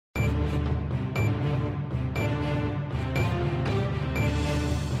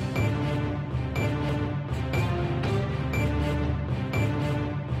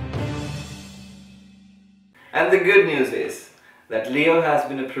And the good news is that Leo has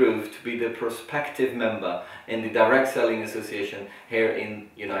been approved to be the prospective member in the Direct Selling Association here in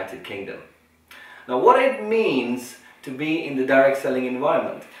United Kingdom. Now, what it means to be in the direct selling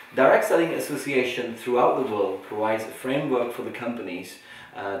environment. Direct Selling Association throughout the world provides a framework for the companies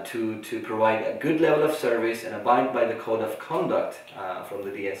to provide a good level of service and abide by the code of conduct from the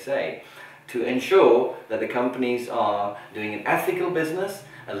DSA to ensure that the companies are doing an ethical business,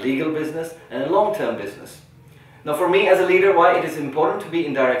 a legal business and a long-term business. Now, for me as a leader, why it is important to be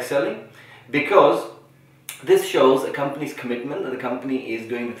in direct selling? Because this shows a company's commitment that the company is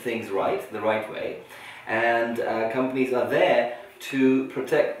doing things right, the right way, and companies are there to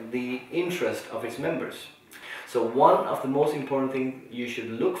protect the interest of its members. So one of the most important things you should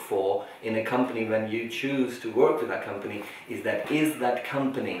look for in a company when you choose to work with that company is that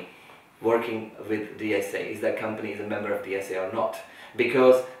company working with DSA? Is that company a member of DSA or not?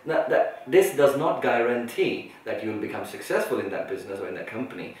 Because this does not guarantee that you will become successful in that business or in that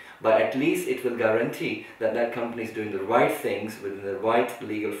company, but at least it will guarantee that that company is doing the right things within the right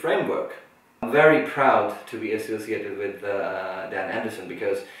legal framework. I'm very proud to be associated with Dan Anderson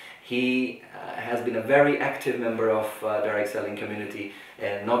because he has been a very active member of direct selling community,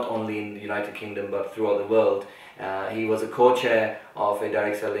 not only in the United Kingdom but throughout the world. He was a co-chair of a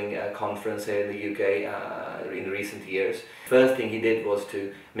direct selling conference here in the UK in recent years. First thing he did was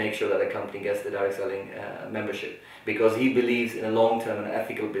to make sure that the company gets the direct selling membership, because he believes in a long-term and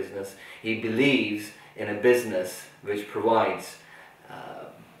ethical business. He believes in a business which provides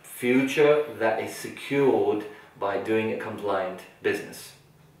future that is secured by doing a compliant business.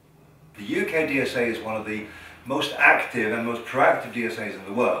 The UK DSA is one of the most active and most proactive DSAs in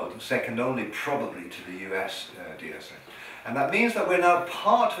the world, second only probably to the US DSA. And that means that we're now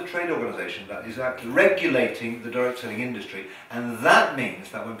part of a trade organisation that is regulating the direct selling industry, and that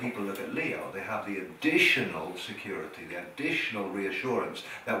means that when people look at Leo, they have the additional security, the additional reassurance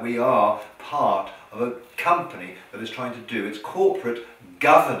that we are part of a company that is trying to do its corporate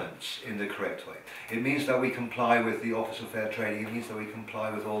governance in the correct way. It means that we comply with the Office of Fair Trading, it means that we comply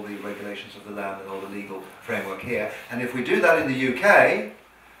with all the regulations of the land and all the legal framework here. And if we do that in the UK,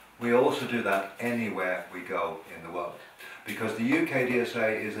 we also do that anywhere we go in the world. Because the UK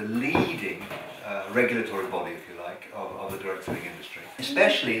DSA is a leading regulatory body, if you like, of the direct selling industry.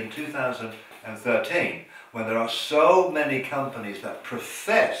 Especially in 2013, when there are so many companies that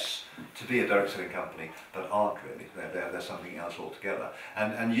profess to be a direct selling company but aren't really. They're something else altogether.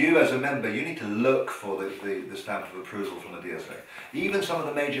 And you as a member, you need to look for the stamp of approval from the DSA. Even some of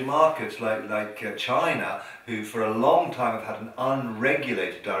the major markets like China, who for a long time have had an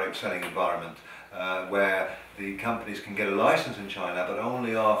unregulated direct selling environment, where the companies can get a license in China but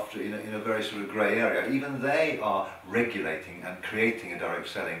only after in a very sort of grey area. Even they are regulating and creating a direct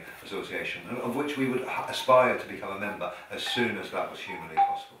selling association, of which we would aspire to become a member as soon as that was humanly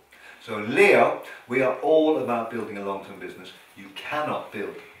possible. So Leo, we are all about building a long-term business. You cannot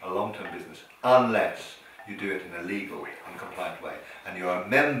build a long-term business unless you do it in a legal and compliant way, and you're a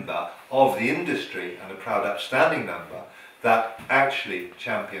member of the industry and a proud upstanding member that actually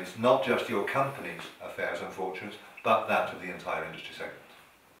champions not just your company's affairs and fortunes, but that of the entire industry segment.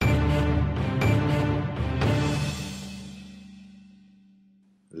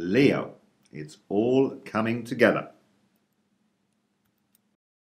 Leo, it's all coming together.